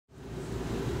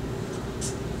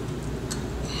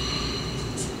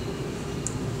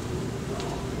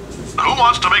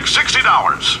wants to make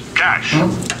 $60? Cash.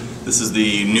 This is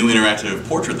the new interactive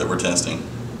portrait that we're testing.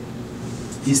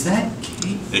 Is that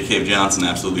Kate? Hey, Cave Johnson,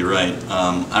 absolutely right.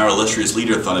 Our illustrious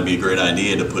leader thought it'd be a great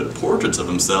idea to put portraits of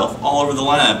himself all over the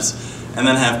labs and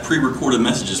then have pre-recorded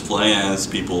messages play as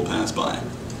people pass by.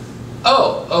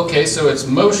 Oh, okay, so it's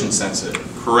motion sensitive.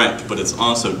 Correct, but it's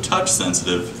also touch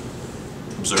sensitive.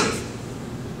 Observe.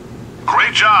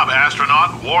 Great job,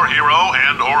 astronaut, war hero,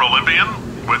 and/or Olympian.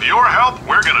 With your help,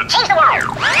 we're gonna change the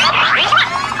world.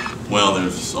 Well,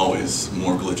 there's always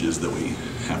more glitches that we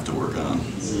have to work on.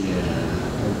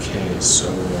 Yeah, okay, so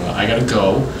I gotta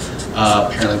go.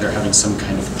 Apparently they're having some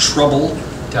kind of trouble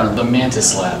down at the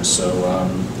Mantis lab, so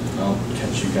I'll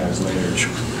catch you guys later.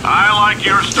 I like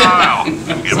your style.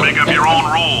 You make up your own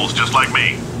rules, just like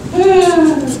me.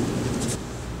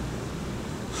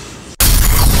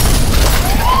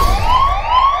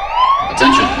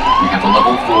 Attention, we have a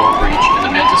level 4 breach in the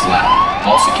Mantis lab.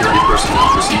 All security personnel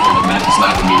proceed to the Mantis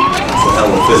lab immediately. What the hell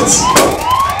with this?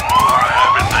 Alright,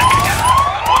 I've been thinking.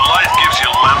 When life gives you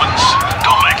lemons,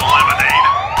 don't make lemonade.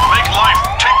 Make life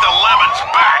take the lemons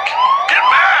back. Get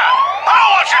mad! I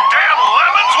don't want your damn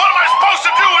lemons! What am I supposed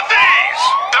to do with these?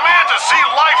 Demand to see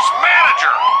life's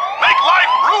manager. Make life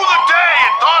rue the day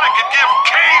it thought it could give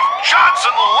Cave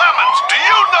Johnson lemons. Do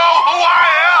you know who I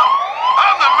am?